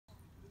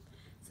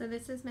So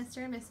this is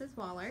Mr. and Mrs.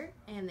 Waller,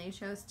 and they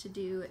chose to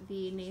do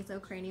the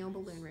nasocranial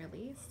balloon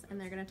release,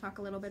 and they're going to talk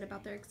a little bit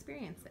about their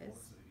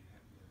experiences.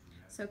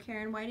 So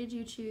Karen, why did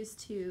you choose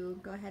to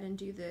go ahead and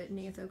do the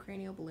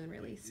nasocranial balloon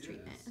release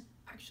treatment?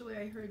 Actually,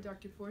 I heard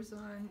Dr.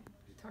 Forzon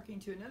talking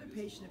to another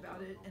patient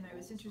about it, and I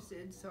was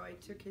interested, so I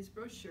took his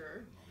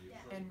brochure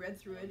and read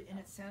through it, and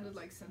it sounded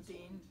like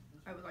something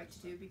I would like to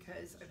do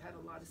because I've had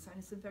a lot of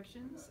sinus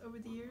infections over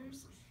the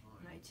years,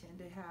 and I tend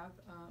to have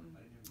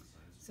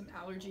some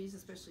allergies,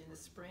 especially in the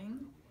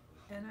spring,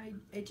 and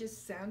it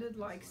just sounded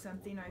like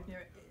something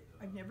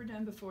I've never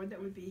done before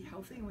that would be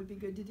healthy and would be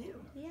good to do.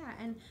 Yeah,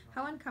 and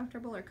how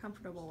uncomfortable or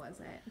comfortable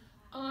was it?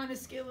 On a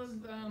scale of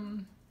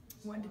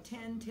 1 to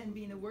 10, 10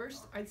 being the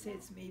worst, I'd say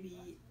it's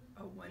maybe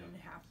a 1.5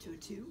 to a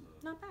 2.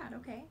 Not bad,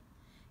 okay.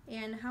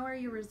 And how are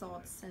your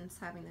results since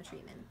having the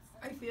treatments?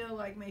 I feel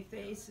like my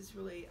face is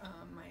really,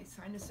 my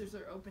sinuses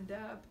are opened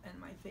up and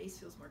my face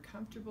feels more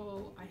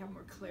comfortable. I have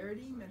more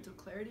clarity, mental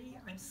clarity.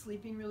 I'm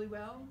sleeping really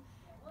well,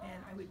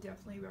 and I would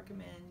definitely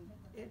recommend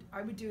it.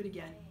 I would do it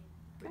again.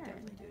 Would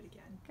definitely do it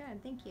again.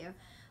 Good, thank you.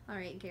 All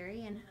right,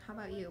 Gary, and how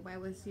about you?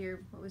 What was your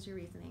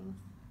reasoning?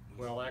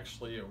 Well,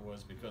 actually, it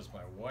was because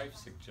my wife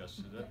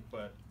suggested it,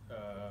 but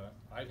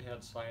I've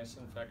had sinus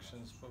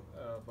infections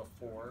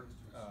before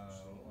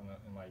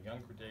in my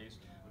younger days,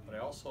 but I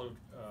also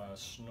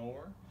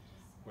snore,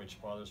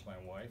 which bothers my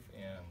wife,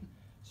 and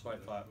so I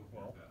thought,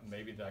 well,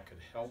 maybe that could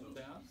help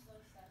that.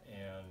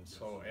 And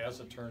so as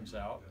it turns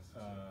out,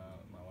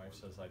 my wife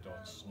says I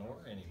don't snore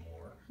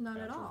anymore. Not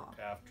at all.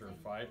 After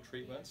 5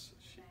 treatments,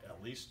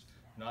 at least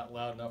not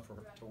loud enough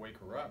to wake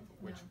her up,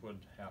 which would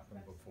happen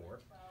before.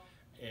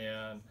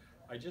 And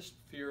I just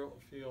feel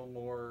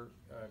more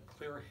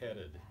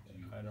clear-headed.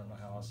 I don't know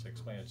how else to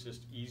explain it. It's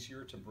just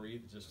easier to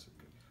breathe. Just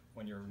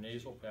when your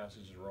nasal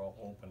passages are all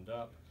opened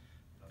up,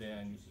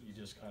 then you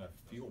just kind of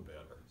feel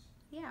better.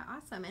 Yeah,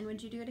 awesome. And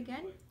would you do it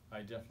again?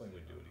 I definitely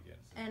would do it again.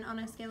 And on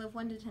a scale of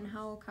 1 to 10,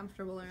 how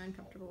comfortable or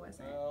uncomfortable was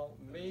it? Well,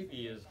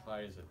 maybe as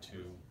high as a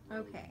 2.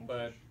 Okay.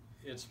 But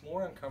it's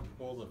more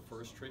uncomfortable the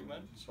first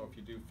treatment. So if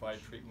you do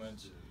 5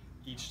 treatments,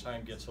 each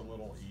time gets a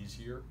little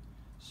easier.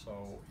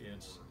 So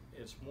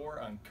it's more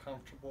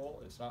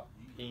uncomfortable. It's not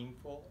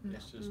painful.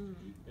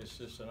 It's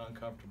just an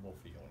uncomfortable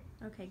feeling.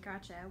 Okay,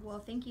 gotcha. Well,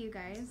 thank you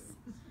guys.